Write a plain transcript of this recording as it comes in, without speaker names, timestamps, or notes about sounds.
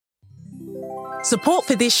Support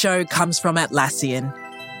for this show comes from Atlassian.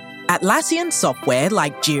 Atlassian software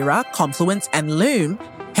like Jira, Confluence, and Loom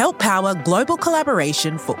help power global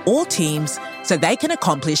collaboration for all teams so they can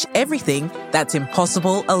accomplish everything that's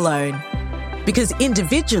impossible alone. Because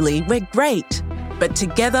individually, we're great, but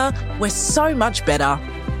together, we're so much better.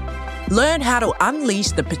 Learn how to unleash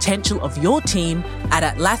the potential of your team at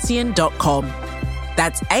Atlassian.com.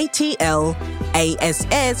 That's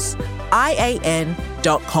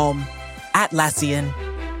Atlassian.com. Atlassian.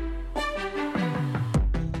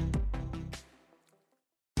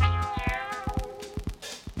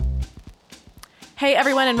 Hey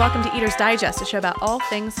everyone, and welcome to Eater's Digest, a show about all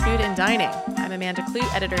things food and dining. I'm Amanda Kloot,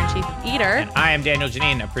 editor-in-chief of Eater. And I am Daniel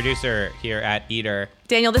Janine, a producer here at Eater.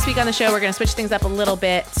 Daniel, this week on the show, we're going to switch things up a little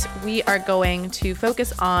bit. We are going to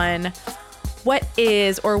focus on what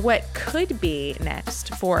is or what could be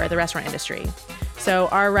next for the restaurant industry. So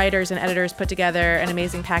our writers and editors put together an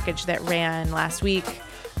amazing package that ran last week,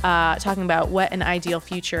 talking about what an ideal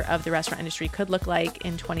future of the restaurant industry could look like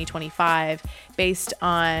in 2025, based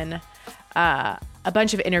on a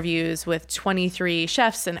bunch of interviews with 23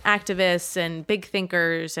 chefs and activists and big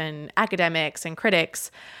thinkers and academics and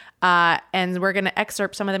critics. And we're going to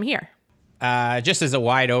excerpt some of them here. Just as a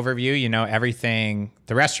wide overview, everything,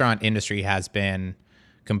 the restaurant industry has been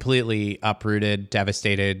completely uprooted,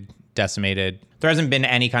 devastated, decimated. There hasn't been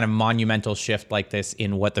any kind of monumental shift like this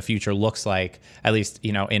in what the future looks like, at least,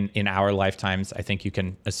 in our lifetimes, I think you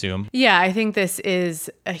can assume. Yeah, I think this is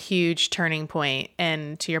a huge turning point,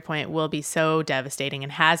 and to your point, will be so devastating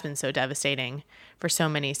and has been so devastating for so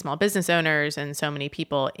many small business owners and so many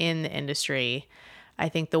people in the industry. I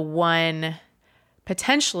think the one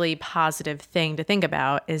potentially positive thing to think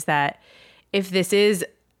about is that if this is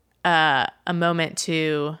a moment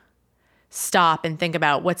to stop and think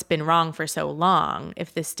about what's been wrong for so long,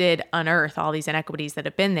 if this did unearth all these inequities that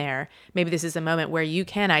have been there, maybe this is a moment where you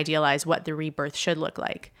can idealize what the rebirth should look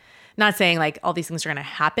like. Not saying like all these things are going to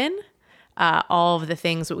happen. All of the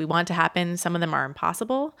things that we want to happen, some of them are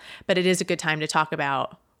impossible, but it is a good time to talk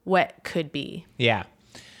about what could be. Yeah.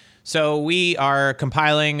 So we are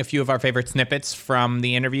compiling a few of our favorite snippets from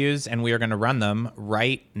the interviews, and we are going to run them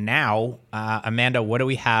right now. Amanda, what do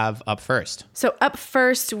we have up first? So up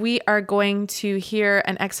first, we are going to hear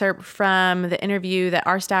an excerpt from the interview that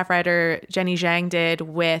our staff writer, Jenny Zhang, did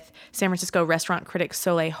with San Francisco restaurant critic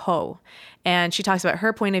Soleil Ho. And she talks about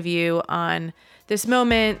her point of view on this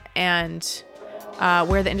moment and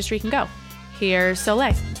where the industry can go. Here's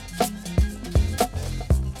Soleil.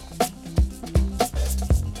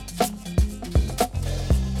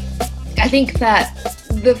 I think that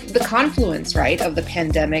the confluence, right, of the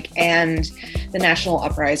pandemic and the national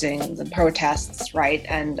uprisings and protests, right,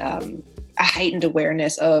 and a heightened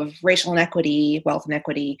awareness of racial inequity, wealth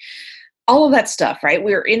inequity, all of that stuff, right?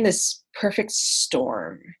 We're in this perfect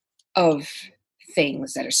storm of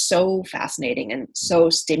things that are so fascinating and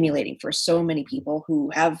so stimulating for so many people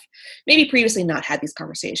who have maybe previously not had these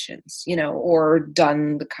conversations, or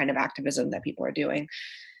done the kind of activism that people are doing.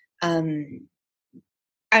 I'm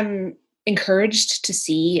encouraged to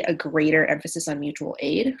see a greater emphasis on mutual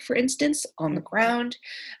aid, for instance, on the ground,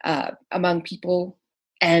 among people.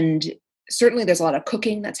 And certainly there's a lot of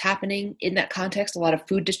cooking that's happening in that context, a lot of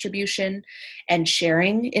food distribution and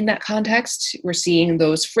sharing in that context. We're seeing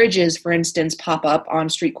those fridges, for instance, pop up on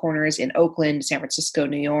street corners in Oakland, San Francisco,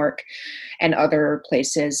 New York, and other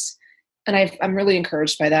places. And I'm really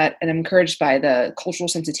encouraged by that. And I'm encouraged by the cultural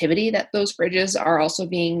sensitivity that those fridges are also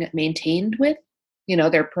being maintained with.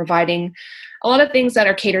 They're providing a lot of things that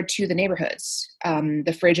are catered to the neighborhoods.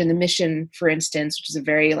 The fridge in the Mission, for instance, which is a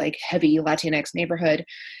very heavy Latinx neighborhood,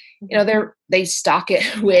 they stock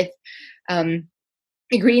it with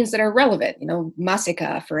ingredients that are relevant.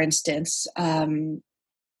 Maseca, for instance,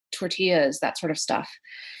 tortillas, that sort of stuff.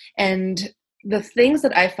 And the things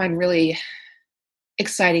that I find really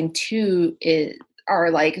exciting too are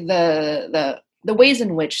the ways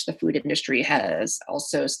in which the food industry has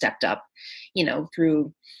also stepped up,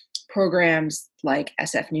 through programs like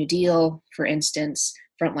SF New Deal, for instance,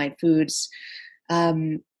 Frontline Foods,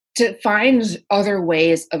 to find other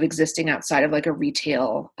ways of existing outside of a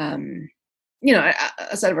retail,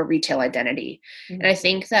 outside of a retail identity. Mm-hmm. And I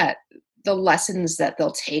think that the lessons that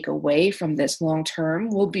they'll take away from this long term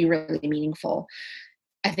will be really meaningful.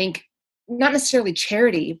 I think not necessarily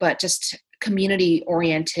charity, but just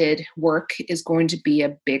community-oriented work is going to be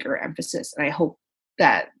a bigger emphasis. And I hope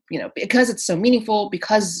that, because it's so meaningful,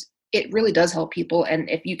 because it really does help people. And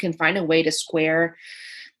if you can find a way to square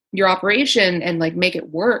your operation and make it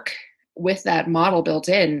work with that model built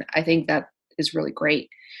in, I think that is really great.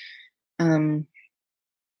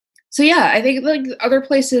 So yeah, I think like other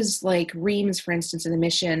places like Reams, for instance, in the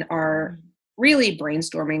Mission are really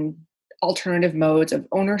brainstorming alternative modes of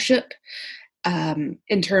ownership,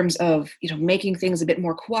 in terms of, making things a bit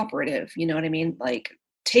more cooperative. You know what I mean? Like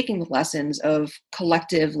taking the lessons of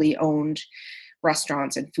collectively owned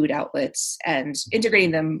restaurants and food outlets and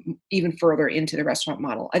integrating them even further into the restaurant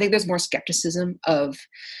model. I think there's more skepticism of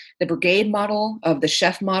the brigade model, of the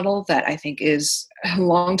chef model, that I think is a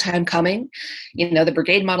long time coming. The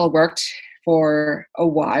brigade model worked for a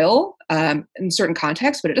while in certain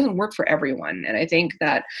contexts, but it doesn't work for everyone. And I think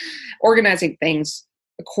that organizing things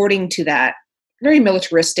according to that very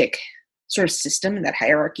militaristic sort of system and that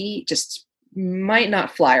hierarchy just might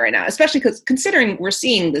not fly right now, especially because considering we're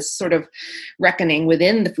seeing this sort of reckoning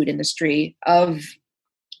within the food industry of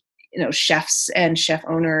chefs and chef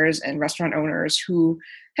owners and restaurant owners who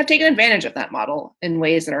have taken advantage of that model in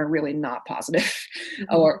ways that are really not positive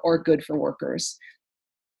or good for workers.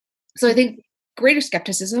 So I think greater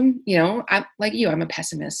skepticism, I'm like you, I'm a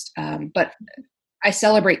pessimist, but I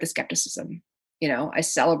celebrate the skepticism. I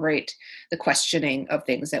celebrate the questioning of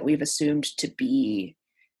things that we've assumed to be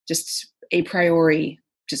just a priori,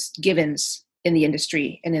 just givens in the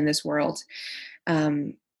industry and in this world.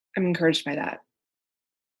 I'm encouraged by that.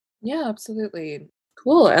 Yeah, absolutely.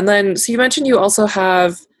 Cool. And then, so you mentioned you also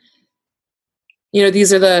have,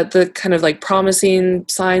 these are the kind of like promising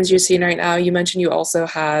signs you're seeing right now. You mentioned you also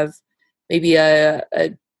have maybe a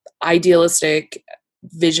idealistic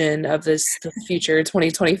vision of the future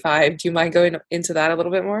 2025. Do you mind going into that a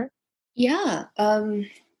little bit more? Yeah.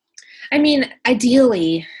 I mean,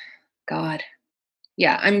 ideally, God,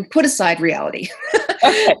 yeah, I'm put aside reality.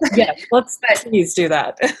 Okay, yeah, let's please do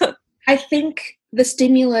that. I think the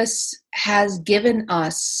stimulus has given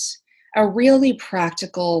us a really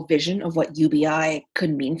practical vision of what UBI could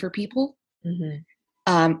mean for people. Mm-hmm.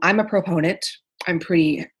 I'm a proponent. I'm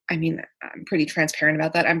pretty transparent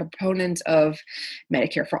about that. I'm a proponent of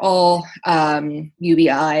Medicare for all,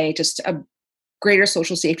 UBI, just a greater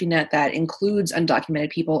social safety net that includes undocumented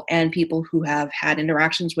people and people who have had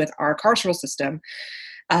interactions with our carceral system.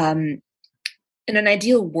 In an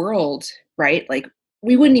ideal world, right? Like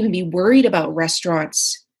we wouldn't even be worried about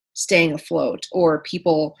restaurants staying afloat or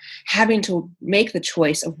people having to make the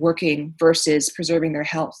choice of working versus preserving their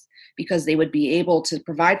health, because they would be able to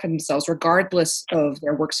provide for themselves regardless of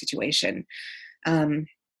their work situation.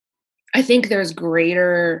 I think there's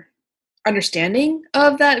greater understanding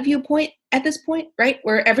of that viewpoint at this point, right?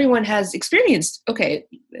 Where everyone has experienced, okay,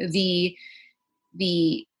 the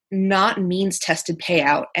not means tested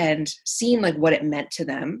payout and seen like what it meant to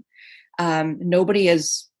them. Nobody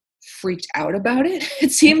has freaked out about it.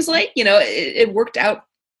 It seems like, it worked out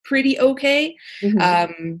pretty okay,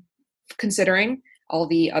 considering all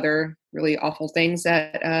the other really awful things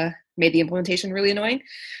that made the implementation really annoying.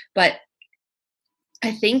 But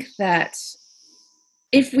I think that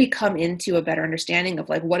if we come into a better understanding of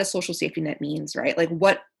like what a social safety net means, right? Like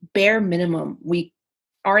what bare minimum we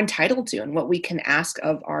are entitled to and what we can ask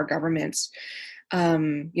of our governments,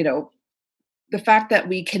 the fact that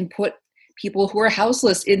we can put people who are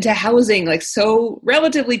houseless into housing like so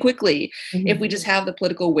relatively quickly, if we just have the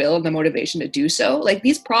political will and the motivation to do so, like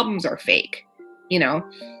these problems are fake,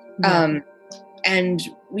 and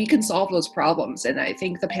we can solve those problems. And I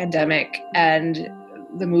think the pandemic and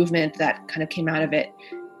the movement that kind of came out of it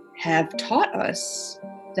have taught us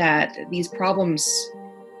that these problems,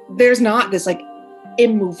 there's not this like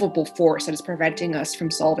immovable force that is preventing us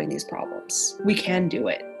from solving these problems. We can do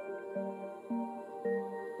it.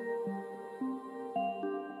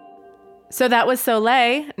 So that was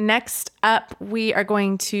Soleil. Next up, we are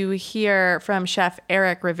going to hear from Chef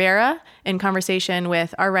Eric Rivera in conversation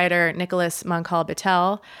with our writer, Nicholas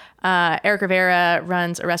Moncalbe-Betel. Eric Rivera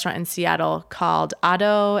runs a restaurant in Seattle called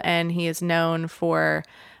Otto, and he is known for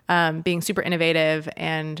being super innovative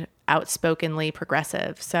and outspokenly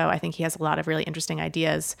progressive. So I think he has a lot of really interesting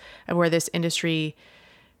ideas of where this industry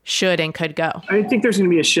should and could go. I think there's going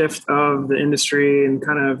to be a shift of the industry and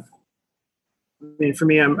kind of, for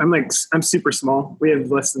me, I'm super small. We have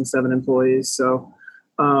less than 7 employees. So,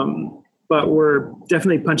 but we're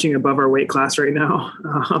definitely punching above our weight class right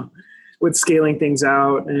now with scaling things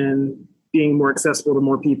out and being more accessible to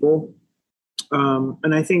more people.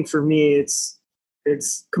 And I think for me, it's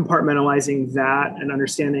compartmentalizing that and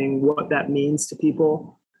understanding what that means to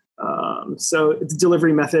people. So it's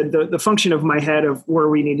delivery method. The function of my head of where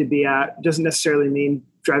we need to be at doesn't necessarily mean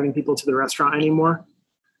driving people to the restaurant anymore.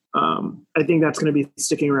 I think that's going to be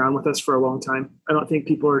sticking around with us for a long time. I don't think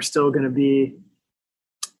people are still going to be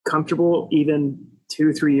comfortable even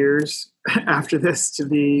 2-3 years after this to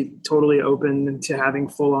be totally open to having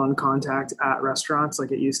full on contact at restaurants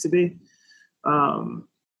like it used to be.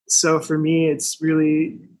 So for me, it's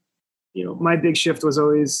really, my big shift was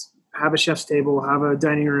always have a chef's table, have a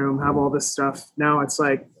dining room, have all this stuff. Now it's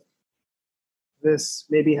like this,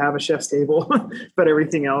 maybe have a chef's table, but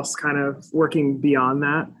everything else kind of working beyond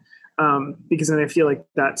that. Because then I feel like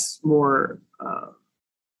that's more,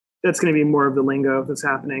 that's going to be more of the lingo that's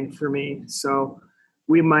happening for me. So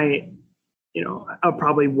we might, I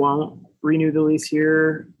probably won't renew the lease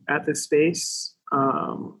here at this space.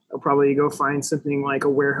 I'll probably go find something like a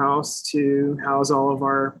warehouse to house all of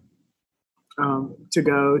our to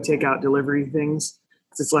go take out delivery things,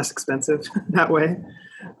 because it's less expensive that way.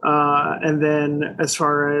 And then as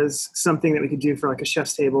far as something that we could do for like a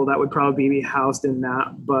chef's table, that would probably be housed in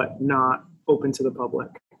that, but not open to the public.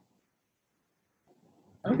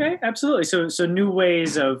 Okay, absolutely. So new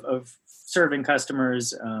ways of serving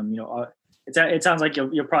customers. It sounds like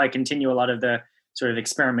you'll probably continue a lot of the sort of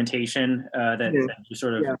experimentation that you're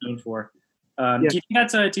sort of known for. Do you think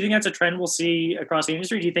that's a trend we'll see across the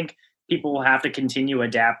industry? Do you think people will have to continue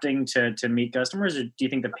adapting to meet customers, or do you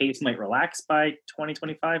think the pace might relax by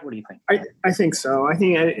 2025? What do you think? I think so. I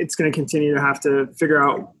think it's going to continue to have to figure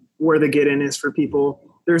out where the get in is for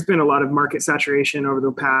people. There's been a lot of market saturation over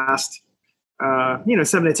the past 7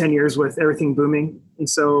 to 10 years with everything booming. And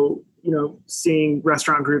so, seeing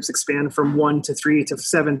restaurant groups expand from 1 to 3 to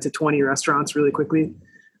 7 to 20 restaurants really quickly,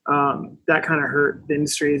 that kind of hurt the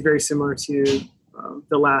industry. It's very similar to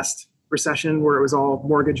the last recession, where it was all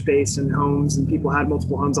mortgage based and homes, and people had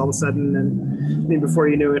multiple homes all of a sudden. And before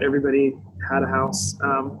you knew it, everybody had a house,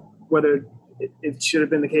 whether it should have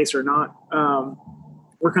been the case or not.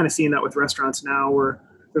 We're kind of seeing that with restaurants now, where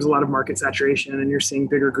there's a lot of market saturation, and you're seeing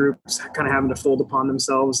bigger groups kind of having to fold upon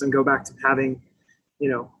themselves and go back to having,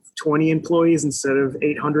 20 employees instead of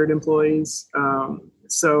 800 employees.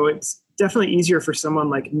 So it's definitely easier for someone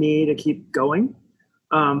like me to keep going.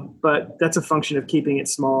 But that's a function of keeping it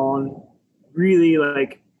small, and really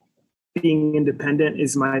like being independent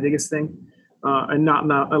is my biggest thing. And not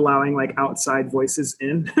allowing like outside voices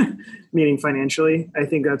in, meaning financially. I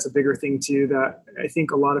think that's a bigger thing too, that I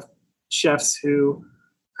think a lot of chefs who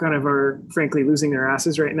kind of are frankly losing their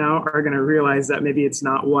asses right now are going to realize that maybe it's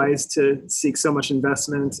not wise to seek so much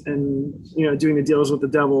investment and, doing the deals with the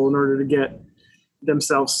devil in order to get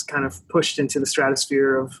themselves kind of pushed into the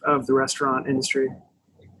stratosphere of the restaurant industry.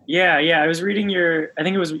 Yeah. I was reading I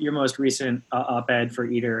think it was your most recent op-ed for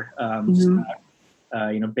Eater, just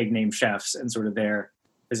about, big name chefs and sort of their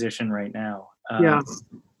position right now.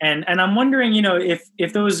 And I'm wondering,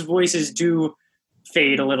 if those voices do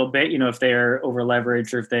fade a little bit, if they're over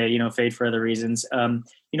leveraged, or if they, fade for other reasons,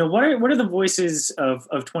 what are the voices of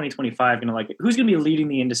 2025 going to like? Who's going to be leading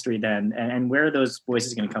the industry then, and where are those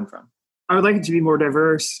voices going to come from? I would like it to be more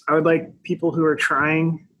diverse. I would like people who are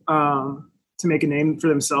trying to make a name for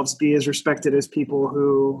themselves be as respected as people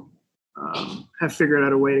who have figured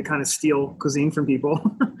out a way to kind of steal cuisine from people.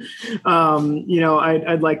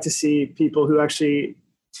 I'd like to see people who actually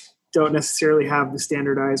don't necessarily have the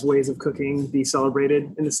standardized ways of cooking be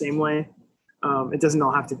celebrated in the same way. It doesn't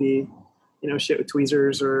all have to be, shit with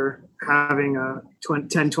tweezers, or having a $10,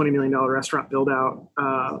 $20 million restaurant build out,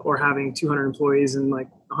 or having 200 employees and like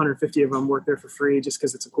 150 of them work there for free just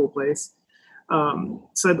because it's a cool place.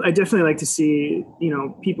 So I definitely like to see,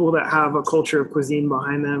 people that have a culture of cuisine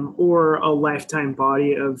behind them, or a lifetime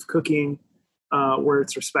body of cooking, where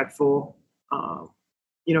it's respectful,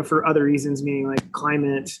 for other reasons, meaning like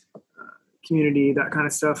climate, community, that kind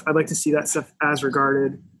of stuff. I'd like to see that stuff as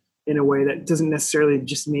regarded in a way that doesn't necessarily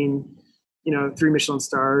just mean, 3 Michelin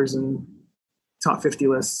stars and top 50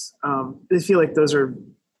 lists. I feel like those are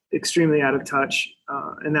extremely out of touch.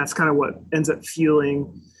 And that's kind of what ends up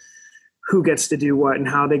fueling who gets to do what and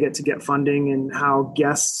how they get to get funding, and how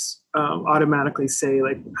guests automatically say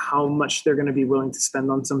like how much they're going to be willing to spend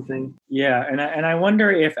on something. Yeah. And I wonder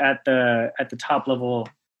if at the top level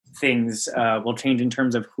things will change in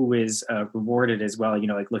terms of who is rewarded as well,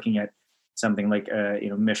 like looking at something like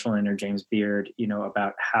Michelin or James Beard,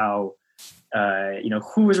 about how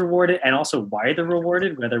who is rewarded, and also why they're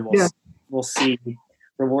rewarded, whether we'll see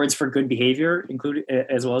rewards for good behavior included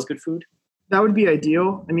as well as good food. That would be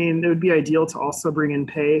ideal. I mean, it would be ideal to also bring in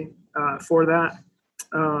pay for that.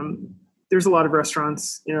 There's a lot of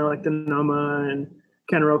restaurants, like the Noma and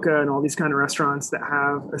Ken Roca and all these kind of restaurants that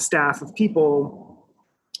have a staff of people,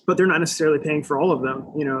 but they're not necessarily paying for all of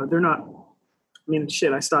them. They're not,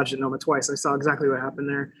 I staged at Noma twice. I saw exactly what happened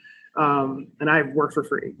there. And I work for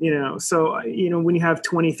free, so, when you have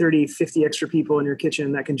 20, 30, 50 extra people in your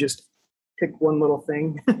kitchen that can just pick one little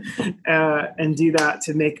thing and do that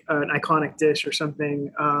to make an iconic dish or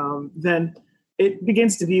something, then it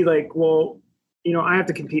begins to be like, well, you know, I have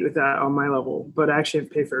to compete with that on my level, but I actually have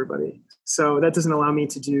to pay for everybody. So that doesn't allow me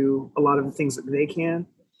to do a lot of the things that they can.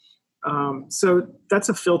 So that's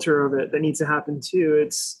a filter of it that needs to happen too.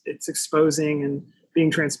 It's exposing and being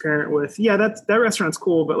transparent with, yeah, that restaurant's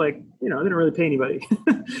cool, but like, you know, they don't really pay anybody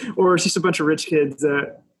or it's just a bunch of rich kids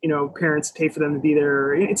that, you know, parents pay for them to be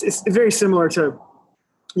there. It's very similar to,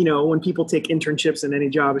 you know, when people take internships in any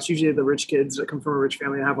job, it's usually the rich kids that come from a rich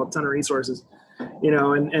family and have a ton of resources, you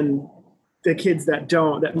know, and the kids that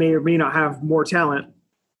don't, that may or may not have more talent,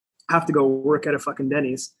 have to go work at a fucking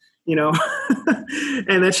Denny's, you know?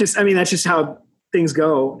 And that's just how things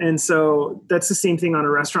go. And so that's the same thing on a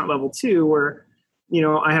restaurant level too, where, you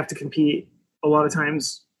know, I have to compete a lot of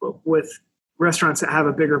times with restaurants that have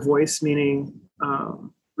a bigger voice, meaning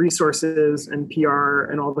resources and PR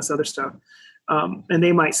and all this other stuff. And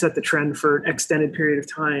they might set the trend for an extended period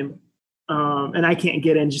of time. And I can't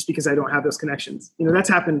get in just because I don't have those connections. You know, that's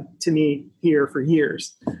happened to me here for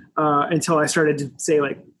years until I started to say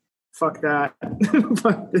like, fuck that,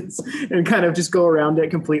 fuck this, and kind of just go around it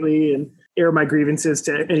completely and air my grievances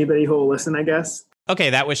to anybody who will listen, I guess. Okay,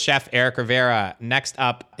 that was Chef Eric Rivera. Next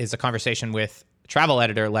up is a conversation with travel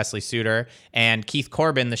editor Leslie Suter and Keith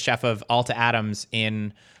Corbin, the chef of Alta Adams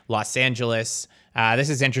in Los Angeles. This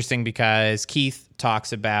is interesting because Keith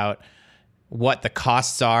talks about what the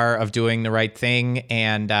costs are of doing the right thing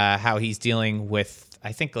and how he's dealing with,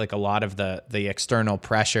 I think, like a lot of the external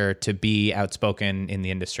pressure to be outspoken in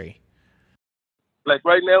the industry. Like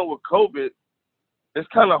right now with COVID, it's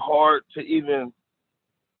kind of hard to even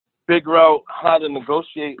figure out how to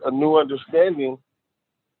negotiate a new understanding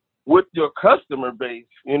with your customer base,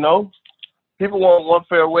 you know? People want one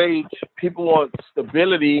fair wage. People want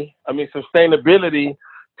stability. Sustainability.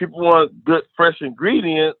 People want good, fresh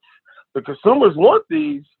ingredients. The consumers want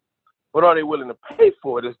these, but are they willing to pay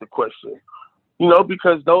for it is the question. You know,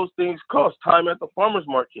 because those things cost time at the farmer's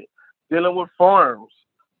market, dealing with farms,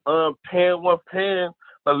 paying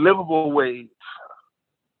a livable wage.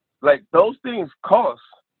 Like those things cost.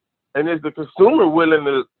 And is the consumer willing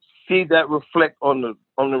to see that reflect on the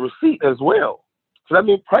receipt as well? So that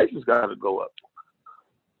means prices got to go up.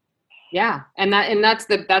 Yeah, and that's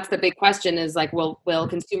the big question is like, will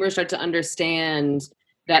consumers start to understand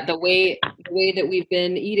that the way that we've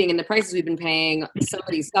been eating and the prices we've been paying,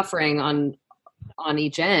 somebody's suffering on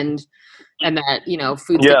each end, and that, you know,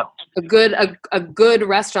 food's a good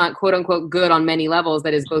restaurant, quote unquote, good on many levels,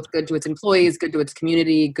 that is both good to its employees, good to its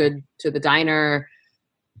community, good to the diner,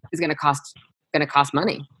 is going to cost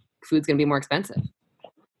money. Food's going to be more expensive.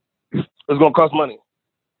 It's going to cost money.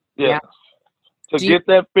 Yeah. To get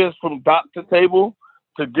that fish from dock to table,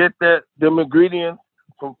 to get them ingredients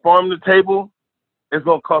from farm to table, it's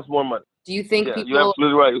going to cost more money. Do you think people? You're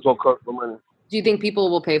absolutely right. It's going to cost more money. Do you think people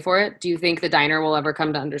will pay for it? Do you think the diner will ever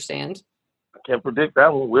come to understand? I can't predict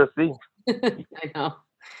that one. We'll see. I know.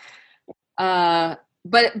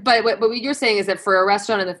 But what you're saying is that for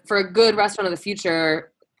a good restaurant of the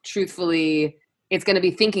future, truthfully, it's going to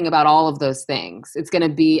be thinking about all of those things. It's going to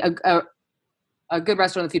be a good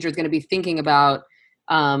restaurant in the future is going to be thinking about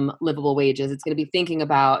livable wages. It's going to be thinking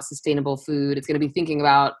about sustainable food. It's going to be thinking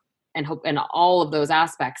about and all of those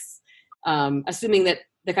aspects. Assuming that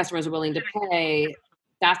the customers are willing to pay,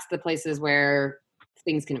 that's the places where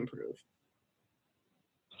things can improve.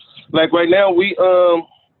 Like right now, we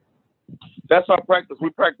that's our practice. We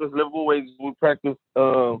practice livable wages. We practice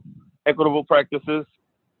equitable practices.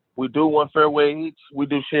 We do one fair wage. We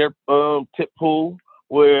do shared tip pool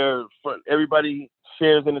where everybody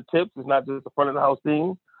shares in the tips. It's not just the front of the house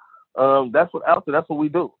team. That's what we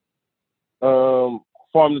do.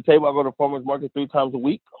 Farm to table. I go to farmers market 3 times a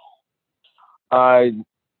week. I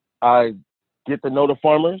get to know the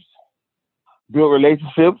farmers, build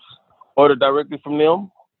relationships, order directly from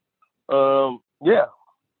them.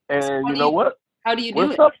 And so you know what? How do you do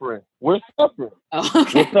We're it? suffering. We're suffering. Oh,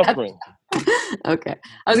 okay. We're suffering. Okay.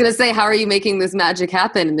 I was going to say, how are you making this magic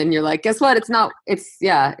happen? And then you're like, guess what? It's not, it's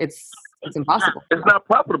impossible. It's not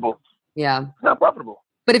profitable. Yeah. It's not profitable.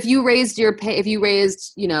 But if you raised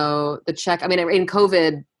you know, the check, I mean, in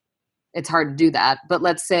COVID, it's hard to do that. But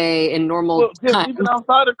let's say in normal times. Even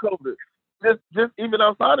outside of COVID, just even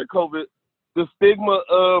outside of COVID, the stigma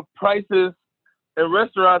of prices and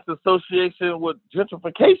restaurants association with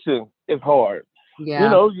gentrification is hard. Yeah. You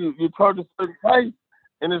know, you charge a certain price,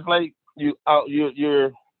 and it's like you're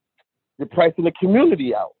pricing the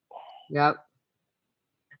community out. Yep.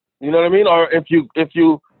 You know what I mean? Or if you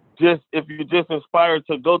just inspired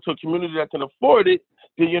to go to a community that can afford it,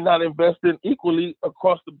 then you're not investing equally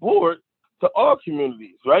across the board to all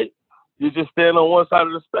communities, right? You just stand on one side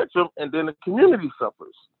of the spectrum, and then the community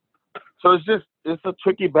suffers. So it's a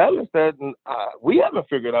tricky balance that we haven't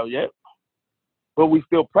figured out yet, but we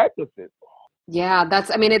still practice it. Yeah,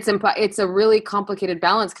 it's a really complicated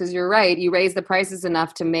balance, because you're right. You raise the prices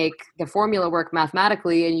enough to make the formula work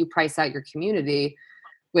mathematically, and you price out your community,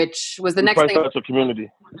 which was the next thing. Price out your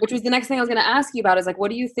community. Which was the next thing I was going to ask you about, is like,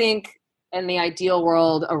 what do you think in the ideal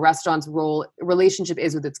world a restaurant's relationship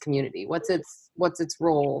is with its community? What's its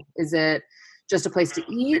role? Is it just a place to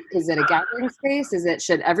eat? Is it a gathering space?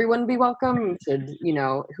 Should everyone be welcome?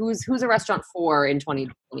 Who's a restaurant for in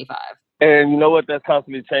 2025? And you know what? That's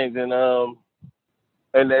constantly changing.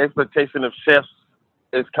 And the expectation of chefs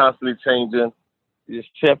is constantly changing. This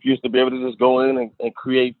chef used to be able to just go in and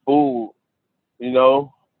create food, you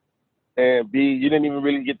know, and you didn't even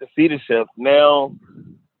really get to see the chef. Now,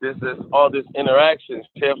 this is all this interaction.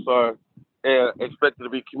 Chefs are expected to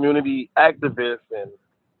be community activists and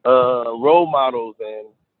role models and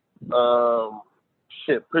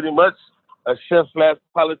pretty much a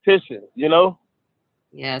chef/politician, you know?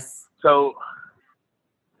 Yes. So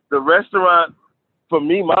the restaurant, for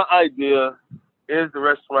me, my idea is the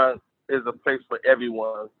restaurant is a place for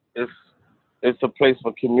everyone. It's a place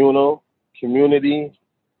for community,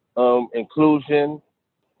 inclusion.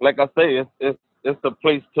 Like I say, it's a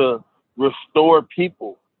place to restore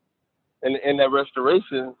people. And in that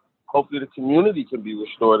restoration, hopefully the community can be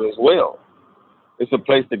restored as well. It's a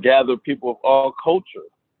place to gather people of all culture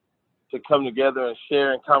to come together and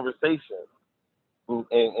share in conversation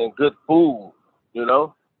and good food, you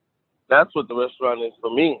know? That's what the restaurant is for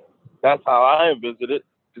me. That's how I envisioned it.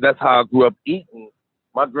 That's how I grew up eating.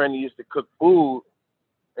 My granny used to cook food,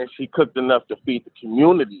 and she cooked enough to feed the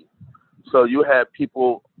community. So you had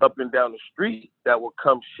people up and down the street that would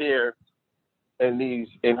come share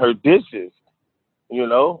in her dishes. You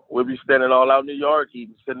know, we'd be standing all out in the yard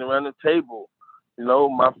eating, sitting around the table. You know,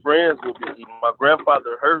 my friends would be eating. My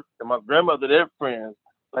grandfather, and my grandmother, their friends.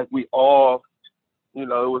 Like we all, you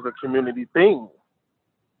know, it was a community thing.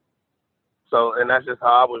 So, and that's just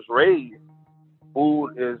how I was raised.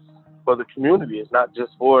 Food is for the community. It's not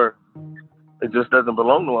just it just doesn't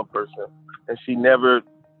belong to one person. And she never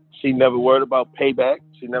worried about payback.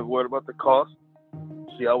 She never worried about the cost.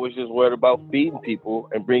 She always just worried about feeding people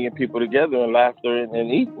and bringing people together and laughter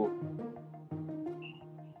and eating.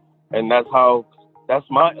 And that's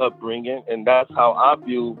my upbringing, and that's how I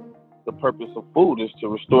view the purpose of food, is to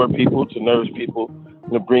restore people, to nourish people,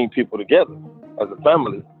 and to bring people together as a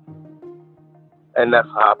family. And that's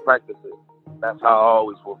how I practice it. That's how I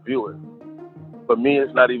always will view it. For me,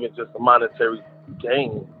 it's not even just a monetary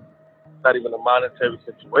gain. It's not even a monetary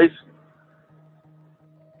situation.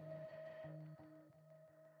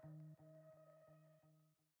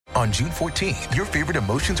 On June 14th, your favorite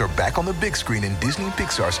emotions are back on the big screen in Disney and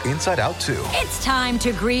Pixar's Inside Out 2. It's time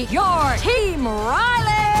to greet your Team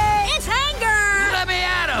Riley! It's anger! Let me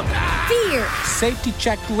at him! Fear! Safety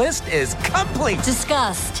checklist is complete!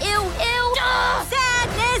 Disgust! Ew, ew!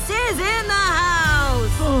 Sadness is in the house!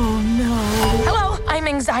 Oh, no. Hello, I'm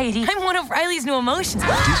anxiety. I'm one of Riley's new emotions.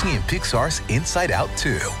 Disney and Pixar's Inside Out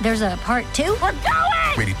 2. There's a part 2? We're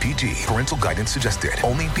going! Rated PG. Parental guidance suggested.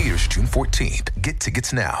 Only in theaters June 14th. Get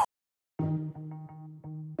tickets now.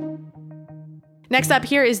 Next up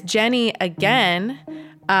here is Jenny again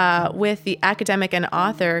with the academic and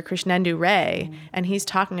author Krishnendu Ray, and he's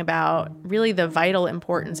talking about really the vital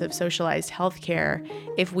importance of socialized healthcare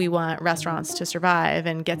if we want restaurants to survive,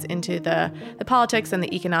 and gets into the politics and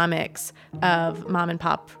the economics of mom and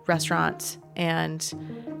pop restaurants and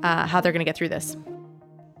how they're going to get through this.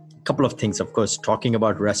 A couple of things, of course, talking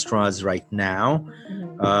about restaurants right now.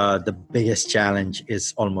 The biggest challenge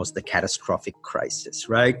is almost the catastrophic crisis,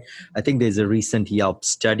 right? I think there's a recent Yelp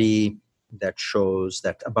study that shows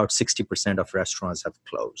that about 60% of restaurants have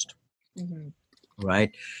closed,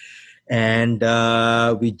 right? And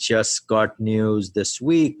we just got news this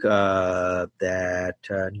week that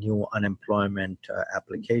new unemployment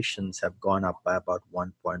applications have gone up by about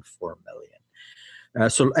 1.4 million.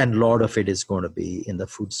 And a lot of it is going to be in the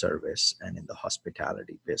food service and in the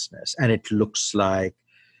hospitality business. And it looks like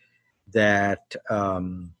that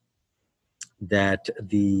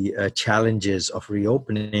the challenges of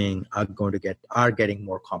reopening are getting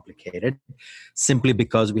more complicated, simply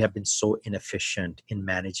because we have been so inefficient in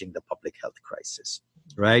managing the public health crisis,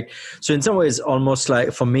 right? So in some ways, almost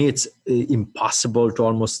like for me, it's impossible to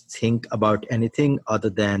almost think about anything other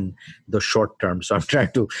than the short term. So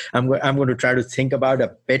I'm going to try to think about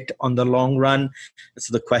a bit on the long run.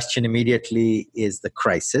 So the question immediately is the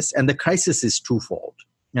crisis, and the crisis is twofold.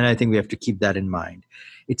 And I think we have to keep that in mind.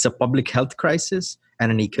 It's a public health crisis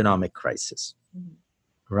and an economic crisis.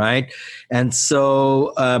 Right. And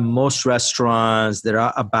so most restaurants that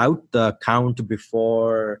are about the count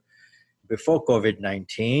before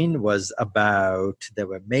COVID-19 was there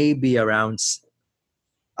were maybe around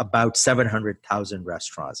about 700,000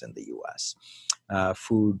 restaurants in the US,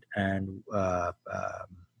 food and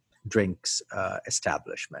drinks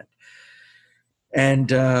establishment.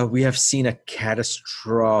 And we have seen a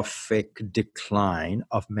catastrophic decline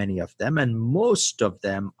of many of them, and most of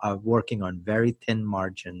them are working on very thin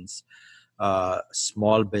margins,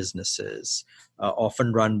 small businesses,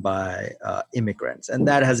 often run by immigrants. And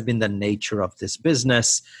that has been the nature of this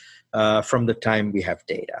business from the time we have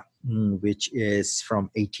data, which is from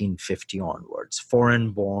 1850 onwards.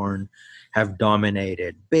 Foreign-born have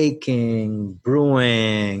dominated baking,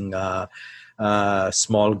 brewing,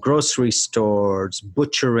 small grocery stores,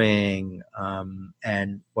 butchering,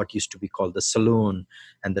 and what used to be called the saloon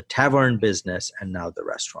and the tavern business, and now the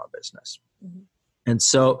restaurant business. Mm-hmm. And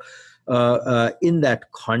so in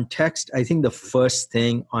that context, I think the first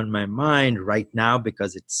thing on my mind right now,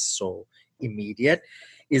 because it's so immediate,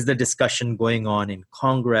 is the discussion going on in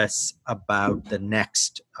Congress about the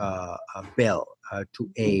next bill to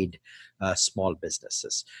aid small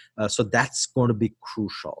businesses. So that's going to be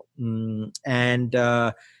crucial. And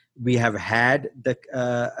we have had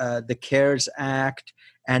the CARES Act,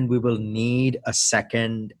 and we will need a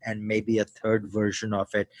second and maybe a third version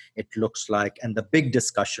of it, it looks like. And the big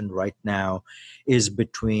discussion right now is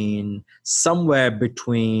somewhere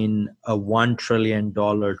between a $1 trillion to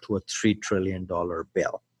a $3 trillion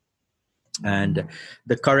bill. And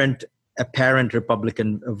the current apparent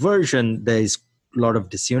Republican version, there is a lot of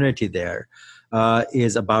disunity there,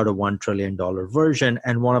 is about a $1 trillion version.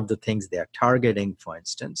 And one of the things they're targeting, for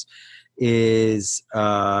instance, is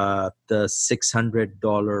the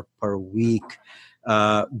 $600 per week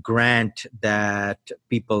grant that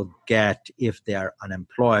people get if they are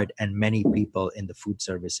unemployed. And many people in the food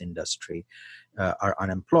service industry are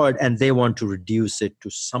unemployed, and they want to reduce it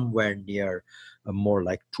to somewhere near more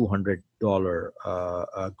like $200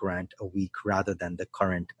 grant a week rather than the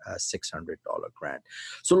current $600 grant.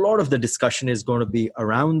 So a lot of the discussion is going to be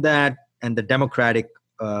around that. And the Democratic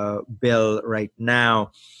bill right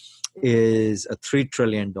now is a $3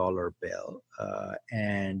 trillion bill,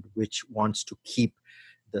 and which wants to keep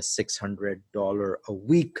the $600 a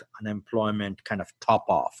week unemployment kind of top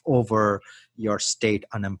off over your state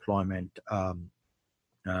unemployment,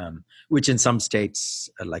 which in some states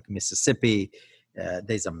like Mississippi,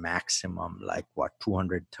 there's a maximum like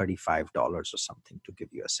 $235 or something, to give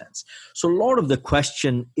you a sense. So a lot of the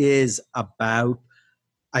question is about,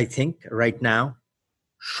 I think right now,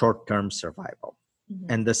 short-term survival. Mm-hmm.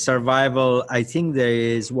 And the survival, I think there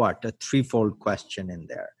is a threefold question in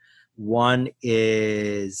there. One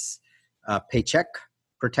is paycheck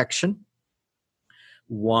protection.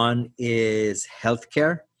 One is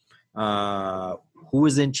healthcare. Who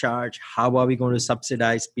is in charge? How are we going to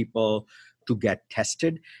subsidize people to get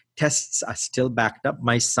tested? Tests are still backed up.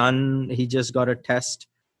 My son, he just got a test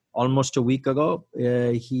almost a week ago.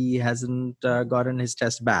 He hasn't gotten his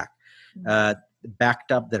test back.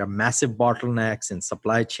 Backed up. There are massive bottlenecks in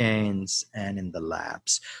supply chains and in the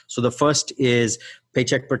labs. So the first is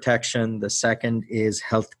paycheck protection. The second is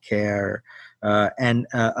healthcare. And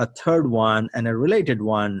a third one, and a related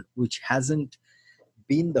one, which hasn't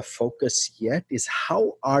been the focus yet, is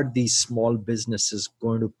how are these small businesses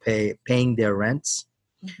going to paying their rents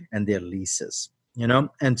and their leases,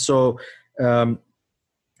 And so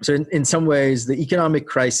in some ways, the economic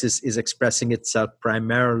crisis is expressing itself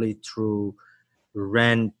primarily through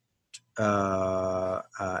rent,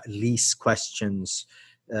 lease questions.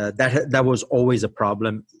 That was always a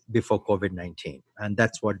problem before COVID-19. And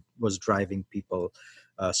that's what was driving people,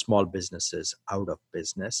 small businesses, out of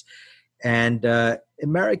business. And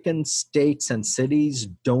American states and cities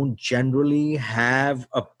don't generally have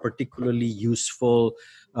a particularly useful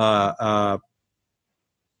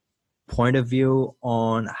point of view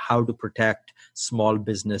on how to protect small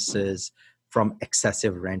businesses from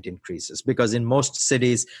excessive rent increases, because in most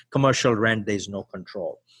cities, commercial rent, there's no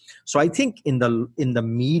control. So I think in the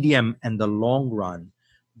medium and the long run,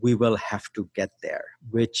 we will have to get there,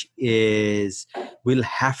 which is we'll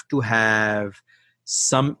have to have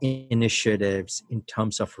some initiatives in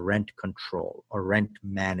terms of rent control or rent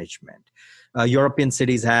management. European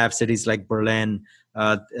cities like Berlin,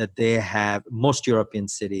 most European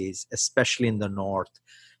cities, especially in the north,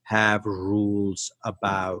 have rules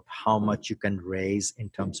about how much you can raise in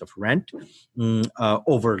terms of rent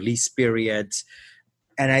over lease periods.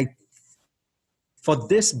 And I for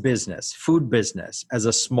this business, food business, as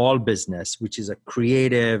a small business, which is a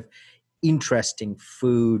creative, interesting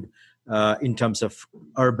food in terms of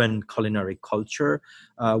urban culinary culture,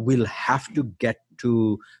 we'll have to get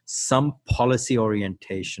to some policy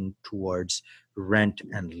orientation towards rent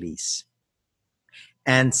and lease.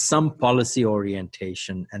 And some policy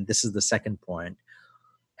orientation, and this is the second point,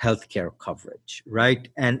 healthcare coverage, right?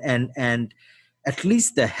 And at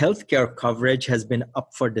least the healthcare coverage has been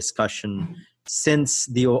up for discussion since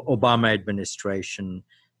the Obama administration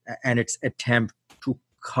and its attempt to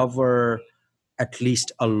cover at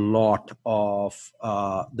least a lot of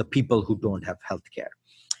the people who don't have healthcare.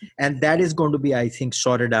 And that is going to be, I think,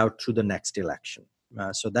 sorted out through the next election.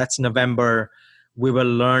 So that's November. We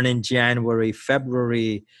will learn in January,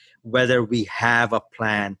 February, whether we have a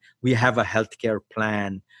plan. We have a healthcare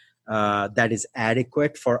plan that is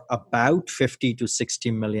adequate for about 50 to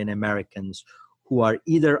 60 million Americans who are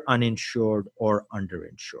either uninsured or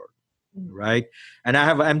underinsured, right? And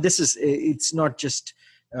it's not just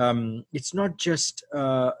kind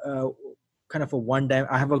of a one-time.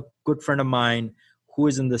 I have a good friend of mine who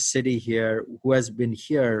is in the city here, who has been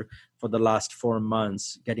here for the last 4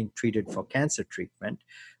 months getting treated for cancer treatment,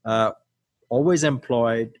 always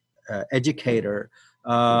employed, educator,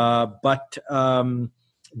 but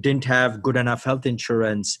didn't have good enough health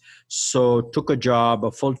insurance, so took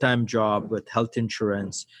a full-time job with health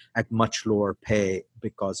insurance at much lower pay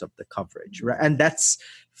because of the coverage, right? And that's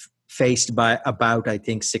faced by about, I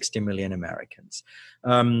think, 60 million Americans.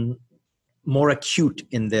 More acute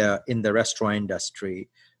in the restaurant industry.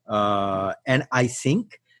 And I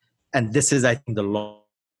think, and this is, I think, the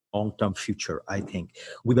long-term future, I think,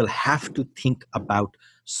 we will have to think about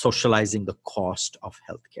socializing the cost of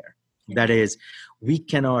healthcare. That is, we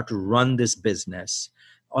cannot run this business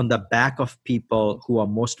on the back of people who are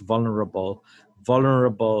most vulnerable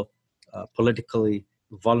politically,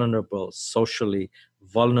 vulnerable socially,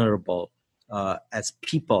 vulnerable as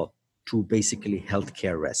people to basically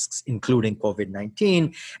healthcare risks, including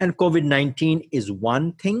COVID-19. And COVID-19 is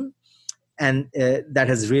one thing, and that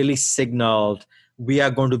has really signaled we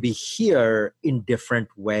are going to be here in different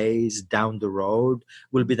ways down the road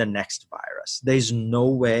will be the next virus. There's no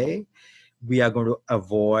way we are going to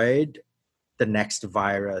avoid the next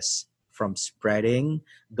virus from spreading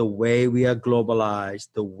the way we are globalized,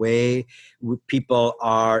 the way people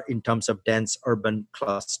are in terms of dense urban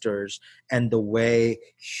clusters, and the way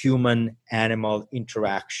human-animal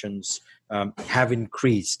interactions have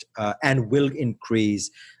increased and will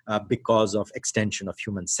increase because of extension of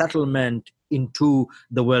human settlement into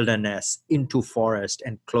the wilderness, into forest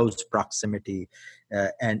and close proximity,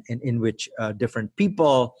 and in which different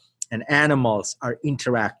people and animals are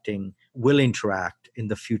interacting, will interact in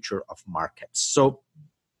the future of markets. So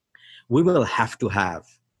we will have to have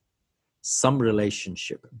some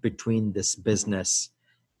relationship between this business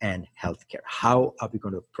and healthcare. How are we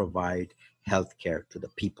going to provide healthcare to the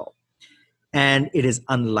people? And it is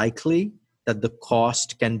unlikely that the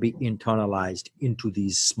cost can be internalized into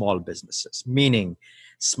these small businesses, meaning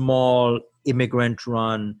small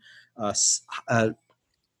immigrant-run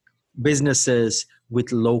businesses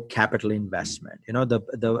with low capital investment. You know,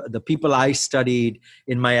 the people I studied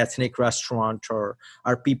in my ethnic restaurant are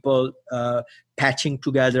people patching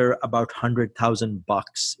together about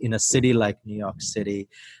 $100,000 in a city like New York City,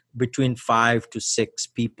 between 5 to 6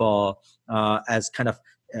 people as kind of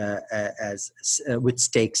with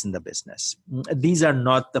stakes in the business. These are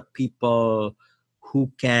not the people who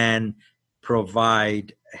can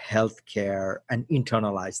provide healthcare and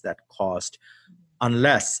internalize that cost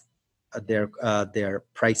unless their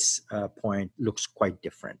price point looks quite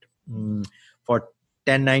different. For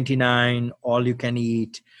 $10.99, all you can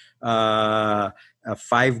eat,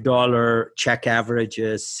 $5 check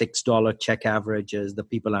averages, $6 check averages, the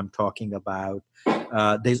people I'm talking about,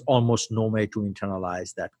 there's almost no way to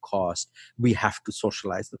internalize that cost. We have to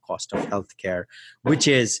socialize the cost of healthcare, which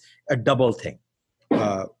is a double thing,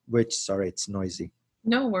 sorry, it's noisy.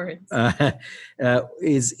 No worries.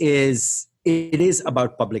 It is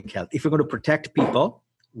about public health. If we're going to protect people,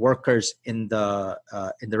 workers in the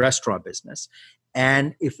restaurant business,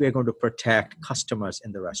 and if we're going to protect customers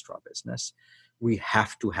in the restaurant business, we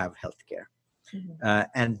have to have healthcare. Mm-hmm.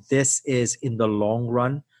 And this is, in the long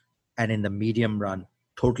run and in the medium run,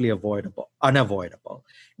 totally unavoidable.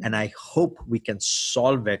 And I hope we can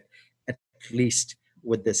solve it at least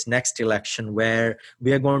with this next election, where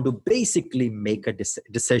we are going to basically make a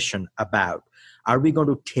decision about, are we going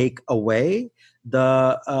to take away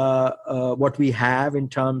the what we have in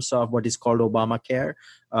terms of what is called Obamacare,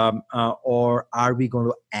 or are we going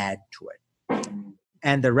to add to it?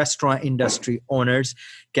 and the restaurant industry owners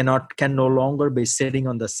can no longer be sitting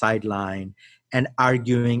on the sideline and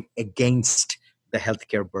arguing against the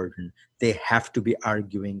healthcare burden. They have to be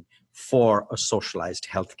arguing for a socialized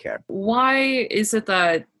healthcare. Why is it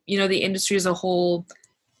that, the industry as a whole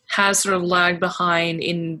has sort of lagged behind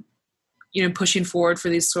in, pushing forward for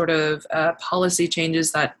these sort of policy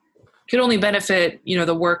changes that could only benefit,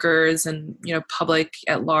 the workers and, public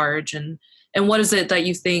at large? And what is it that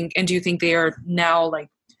you think, and do you think they are now, like,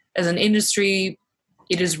 as an industry,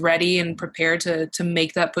 it is ready and prepared to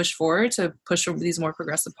make that push forward, to push over these more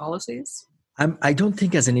progressive policies? I don't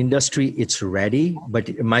think as an industry it's ready,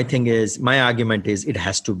 but my argument is it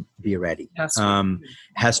has to be ready.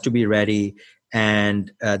 Has to be ready.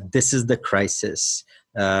 And this is the crisis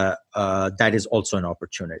that is also an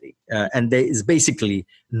opportunity. And there is basically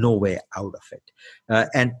no way out of it.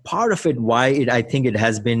 And part of it, why I think it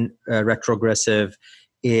has been retrogressive,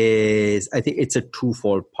 is I think it's a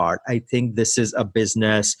twofold part. I think this is a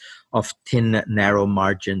business of thin, narrow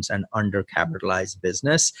margins and undercapitalized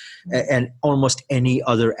business. And almost any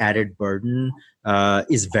other added burden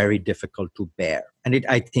is very difficult to bear. And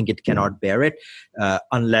I think it cannot bear it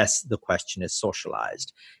unless the question is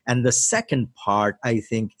socialized. And the second part, I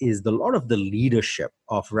think, is a lot of the leadership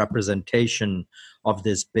of representation of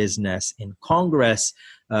this business in Congress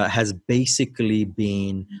has basically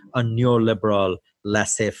been a neoliberal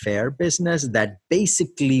laissez-faire business that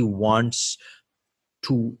basically wants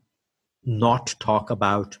to not talk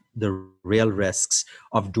about the real risks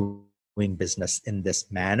of doing business in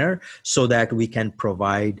this manner so that we can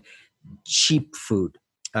provide cheap food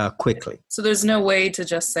quickly. So there's no way to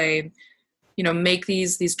just say, make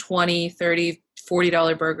these $20, $30,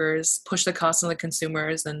 $40 burgers, push the cost on the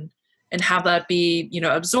consumers and have that be,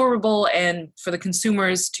 absorbable, and for the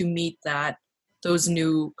consumers to meet those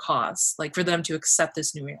new costs, like for them to accept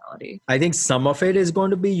this new reality. I think some of it is going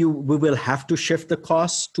to be we will have to shift the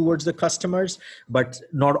costs towards the customers, but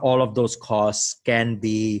not all of those costs can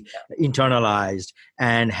be internalized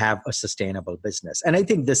and have a sustainable business. And I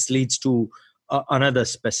think this leads to another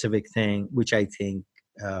specific thing, which I think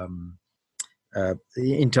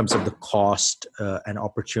in terms of the cost and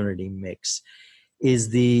opportunity mix, is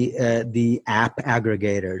the app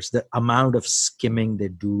aggregators, the amount of skimming they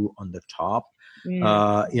do on the top.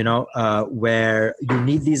 Where you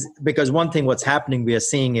need these, because one thing what's happening we are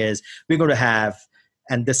seeing is we're going to have,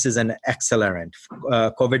 and this is an accelerant,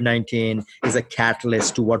 COVID-19 is a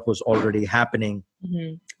catalyst to what was already happening,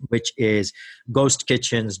 which is ghost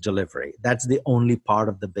kitchens delivery. That's the only part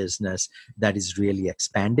of the business that is really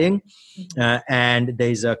expanding. And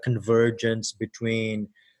there's a convergence between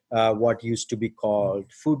what used to be called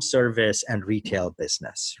food service and retail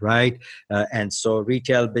business, right? And so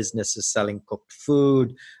retail business is selling cooked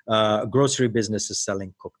food, grocery business is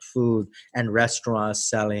selling cooked food, and restaurants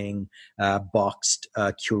selling boxed,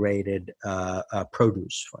 curated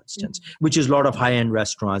produce, for instance, which is a lot of high-end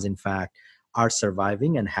restaurants, in fact, are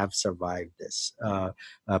surviving and have survived this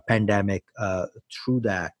pandemic through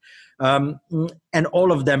that. And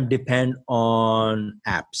all of them depend on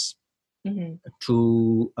apps.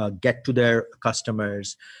 To get to their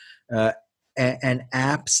customers, and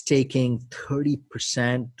apps taking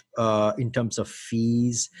 30% in terms of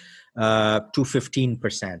fees to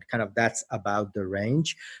 15%, kind of that's about the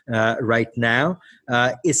range right now,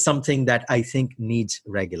 is something that I think needs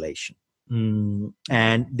regulation. And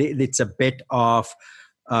it's a bit of,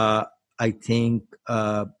 I think,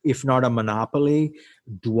 if not a monopoly,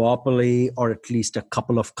 duopoly, or at least a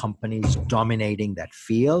couple of companies dominating that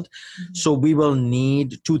field. So we will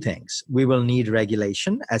need two things. We will need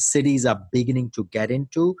regulation. As cities are beginning to get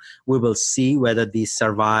into, we will see whether these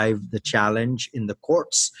survive the challenge in the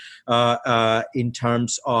courts in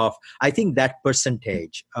terms of, I think that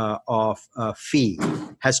percentage of fee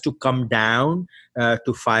has to come down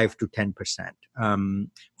to 5 to 10%,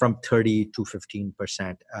 from 30 to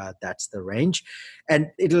 15%. That's the range. And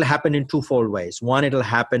it'll happen in twofold ways. One, it'll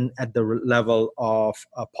happen at the level of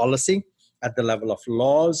policy, at the level of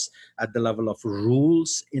laws, at the level of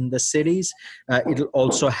rules in the cities. It'll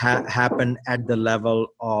also happen at the level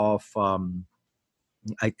of,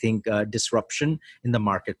 I think, disruption in the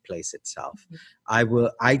marketplace itself.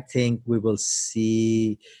 I think we will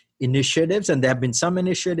see initiatives, and there have been some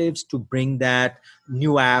initiatives to bring that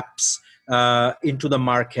new apps into the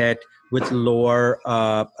market with lower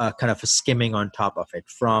kind of a skimming on top of it,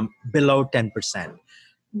 from below 10%,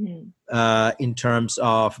 in terms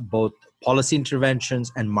of both policy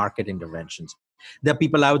interventions and market interventions. There are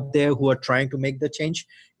people out there who are trying to make the change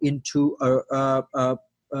into a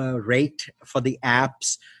rate for the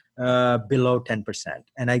apps below 10%.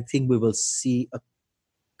 And I think we will see a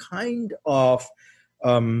kind of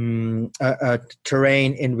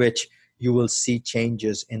terrain in which you will see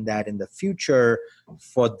changes in that in the future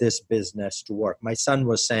for this business to work. My son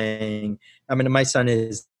was saying, my son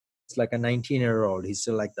is like a 19-year-old. He's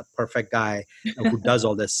still like the perfect guy who does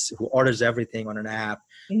all this, who orders everything on an app.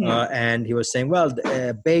 And he was saying, well,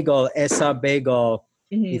 bagel, Esa bagel,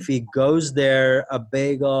 if he goes there, a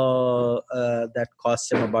bagel that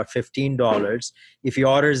costs him about $15. If he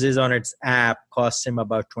orders this on its app, costs him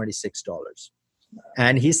about $26.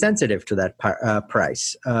 And he's sensitive to that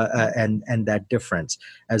price and that difference,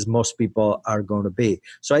 as most people are going to be.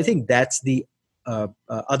 So I think that's the,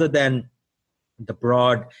 other than the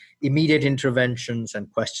broad immediate interventions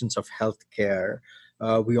and questions of healthcare,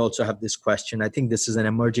 we also have this question. I think this is an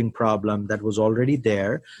emerging problem that was already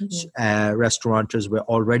there. Restaurateurs were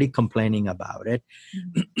already complaining about it.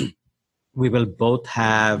 We will both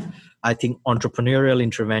have, I think, entrepreneurial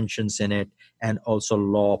interventions in it and also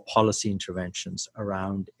law policy interventions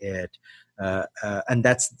around it. And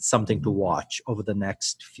that's something to watch over the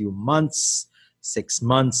next few months, 6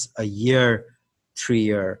 months, a year, 3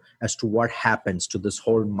 year, as to what happens to this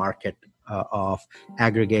whole market of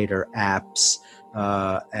aggregator apps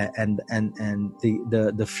and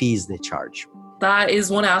the fees they charge. That is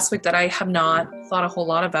one aspect that I have not thought a whole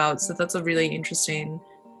lot about. So that's a really interesting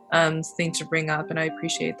thing to bring up, and I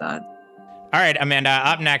appreciate that. All right, Amanda,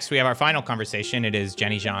 up next, we have our final conversation. It is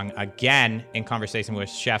Jenny Zhang again in conversation with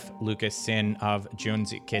Chef Lucas Sin of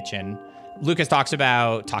Jun's Kitchen. Lucas talks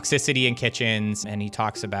about toxicity in kitchens, and he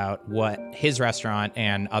talks about what his restaurant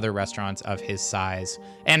and other restaurants of his size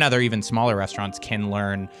and other even smaller restaurants can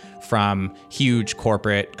learn from huge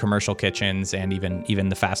corporate commercial kitchens and even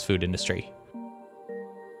the fast food industry.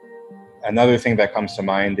 Another thing that comes to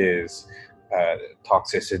mind is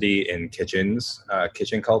toxicity in kitchens,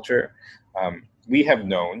 kitchen culture. We have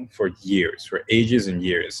known for years, for ages and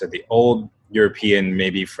years, that the old European,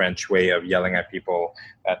 maybe French way of yelling at people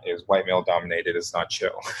that is white male dominated is not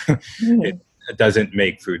chill. It doesn't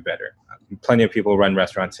make food better. Plenty of people run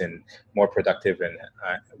restaurants in more productive and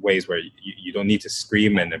ways where you don't need to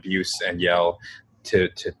scream and abuse and yell to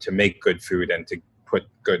make good food and to put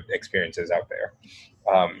good experiences out there.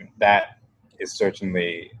 That is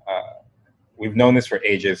certainly, we've known this for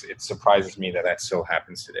ages. It surprises me that that still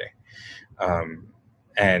happens today.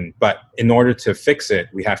 But in order to fix it,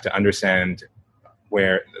 we have to understand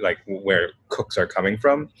where cooks are coming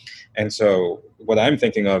from. And so what I'm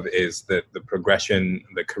thinking of is the progression,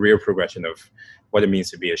 the career progression of what it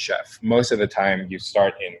means to be a chef. Most of the time you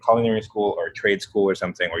start in culinary school or trade school or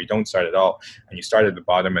something, or you don't start at all, and you start at the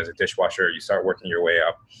bottom as a dishwasher, you start working your way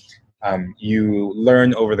up. You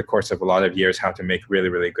learn over the course of a lot of years how to make really,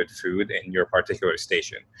 really good food in your particular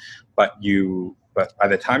station. But by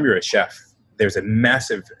the time you're a chef, there's a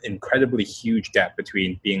massive, incredibly huge gap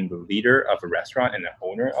between being the leader of a restaurant and the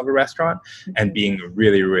owner of a restaurant and being a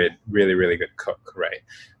really, really, really, really good cook, right?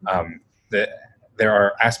 There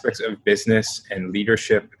are aspects of business and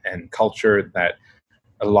leadership and culture that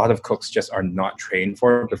a lot of cooks just are not trained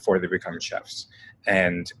for before they become chefs.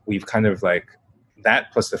 And we've kind of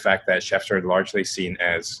that, plus the fact that chefs are largely seen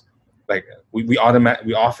as we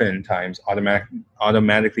oftentimes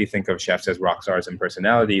automatically think of chefs as rock stars and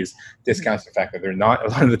personalities, discounts the fact that they're not. A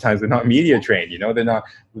lot of the times they're not media trained, they're not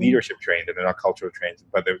leadership trained, and they're not cultural trained,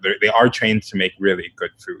 but they are trained to make really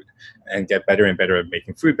good food and get better and better at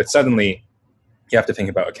making food. But suddenly you have to think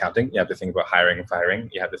about accounting, you have to think about hiring and firing,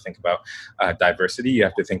 you have to think about diversity, you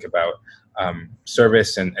have to think about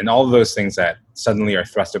service and all of those things that suddenly are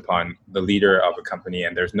thrust upon the leader of a company,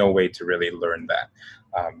 and there's no way to really learn that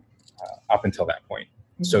up until that point.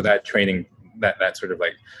 So that training, that sort of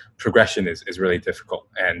progression is really difficult.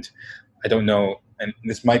 And I don't know, and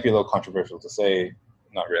this might be a little controversial to say,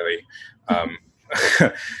 not really,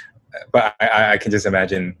 but I can just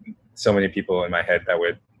imagine so many people in my head that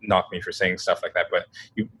would knock me for saying stuff like that. But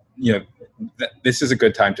this is a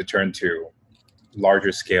good time to turn to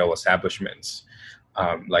larger scale establishments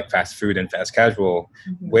like fast food and fast casual,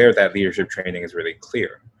 where that leadership training is really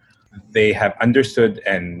clear. They have understood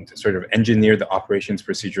and sort of engineered the operations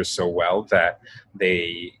procedures so well that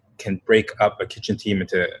they can break up a kitchen team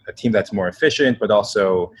into a team that's more efficient, but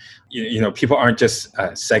also, people aren't just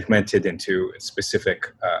segmented into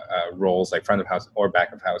specific roles like front of house or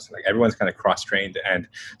back of house. Everyone's kind of cross-trained. And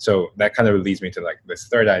so that kind of leads me to this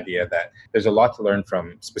third idea that there's a lot to learn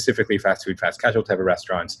from specifically fast food, fast casual type of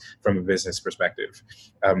restaurants from a business perspective.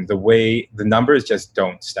 The numbers just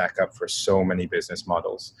don't stack up for so many business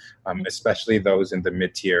models, especially those in the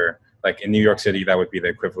mid-tier. In New York City, that would be the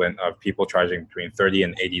equivalent of people charging between $30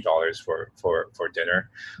 and $80 for dinner.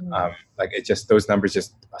 Those numbers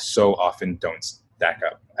just so often don't stack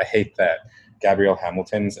up. I hate that Gabrielle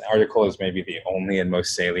Hamilton's article is maybe the only and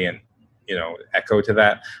most salient, echo to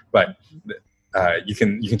that. But you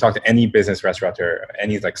can talk to any business restaurateur,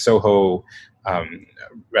 any like Soho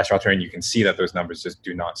restaurateur, and you can see that those numbers just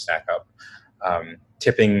do not stack up.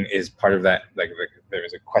 Tipping is part of that. Like there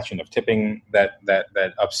is a question of tipping that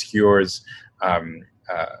obscures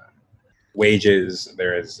wages.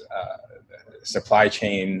 There is supply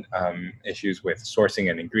chain issues with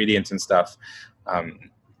sourcing and ingredients and stuff.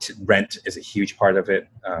 Rent is a huge part of it.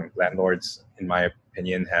 Landlords, in my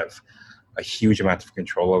opinion, have a huge amount of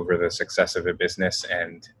control over the success of a business.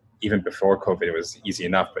 And even before COVID, it was easy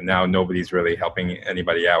enough, but now nobody's really helping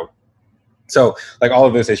anybody out. So like all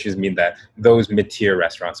of those issues mean that those mid-tier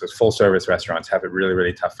restaurants, those full service restaurants have it really,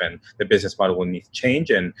 really tough, and the business model will need to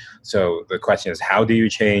change. And so the question is, how do you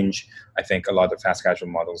change? I think a lot of fast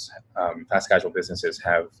casual businesses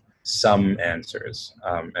have some answers,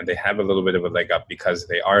 and they have a little bit of a leg up because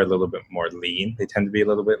they are a little bit more lean. They tend to be a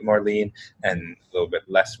little bit more lean and a little bit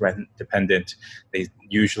less rent dependent. They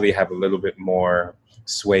usually have a little bit more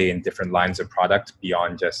sway in different lines of product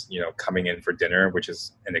beyond just coming in for dinner, which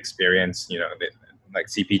is an experience, like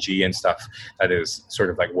CPG and stuff that is sort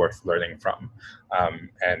of like worth learning from.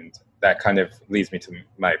 And that kind of leads me to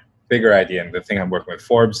my bigger idea, and the thing I'm working with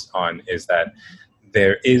Forbes on is that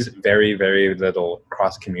there is very, very little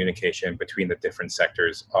cross communication between the different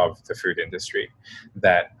sectors of the food industry.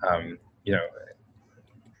 That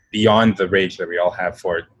beyond the rage that we all have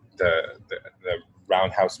for the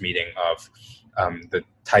roundhouse meeting of the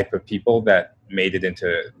type of people that made it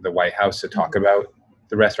into the White House to talk about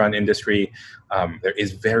the restaurant industry, there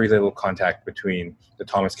is very little contact between the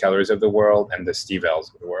Thomas Kellers of the world and the Steve L's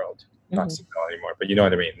of the world. Not Steve L anymore, but you know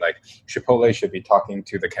what I mean. Like Chipotle should be talking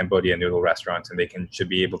to the Cambodia noodle restaurants, and they should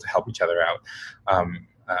be able to help each other out.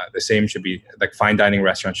 The same should be like fine dining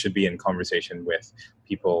restaurants should be in conversation with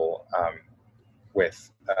people,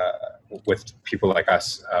 with people like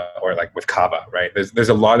us, or like with Kava, right? There's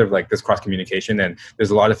a lot of like this cross communication, and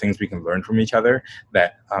there's a lot of things we can learn from each other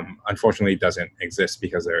that unfortunately doesn't exist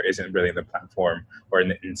because there isn't really the platform or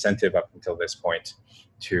an incentive up until this point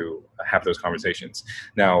to have those conversations.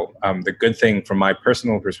 Now, the good thing from my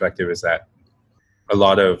personal perspective is that a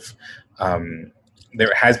lot of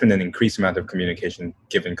there has been an increased amount of communication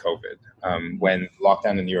given COVID. When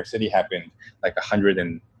lockdown in New York City happened, like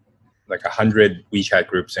 100 WeChat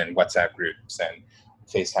groups and WhatsApp groups and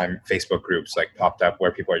FaceTime, Facebook groups like popped up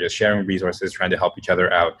where people are just sharing resources, trying to help each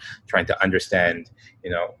other out, trying to understand,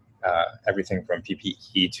 everything from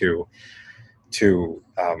PPE to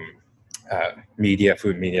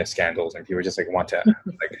food media scandals, and people just like want to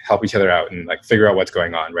like help each other out and like figure out what's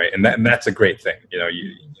going on, right? And that's a great thing.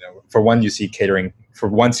 For once you see catering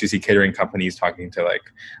companies talking to like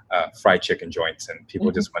fried chicken joints, and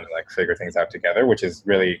people just want to like figure things out together, which is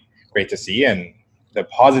really great to see. And the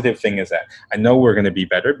positive thing is that I know we're going to be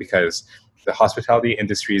better because the hospitality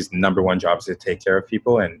industry's number one job is to take care of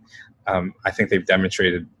people, and I think they've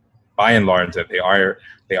demonstrated by and large that they are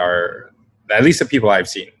at least the people I've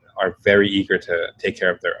seen are very eager to take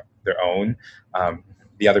care of their own,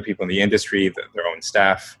 the other people in the industry, their own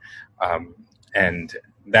staff, and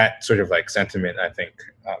that sort of like sentiment, I think,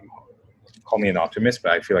 call me an optimist,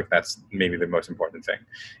 but I feel like that's maybe the most important thing,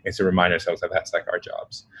 is to remind ourselves that that's like our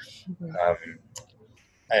jobs.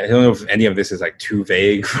 I don't know if any of this is like too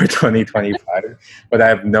vague for 2025, but I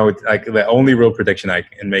have the only real prediction I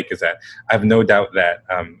can make is that I have no doubt that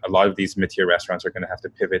a lot of these mid-tier restaurants are going to have to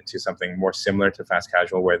pivot to something more similar to fast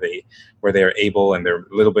casual, where they are able and they're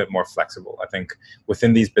a little bit more flexible. I think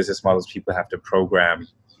within these business models, people have to program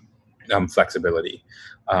flexibility,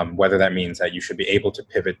 whether that means that you should be able to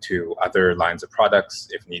pivot to other lines of products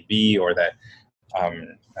if need be, or that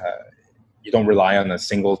you don't rely on a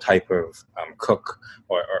single type of cook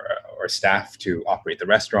or staff to operate the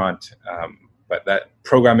restaurant. But that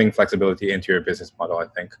programming flexibility into your business model, I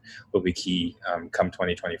think, will be key come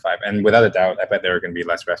 2025. And without a doubt, I bet there are going to be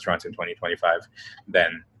less restaurants in 2025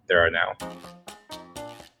 than there are now.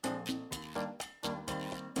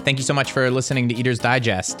 Thank you so much for listening to Eater's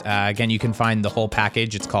Digest. Again, you can find the whole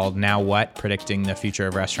package. It's called Now What? Predicting the Future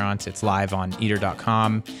of Restaurants. It's live on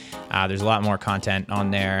eater.com. There's a lot more content on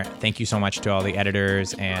there. Thank you so much to all the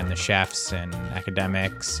editors and the chefs and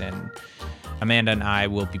academics. And Amanda and I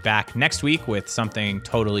will be back next week with something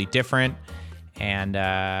totally different. And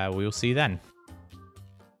we will see you then.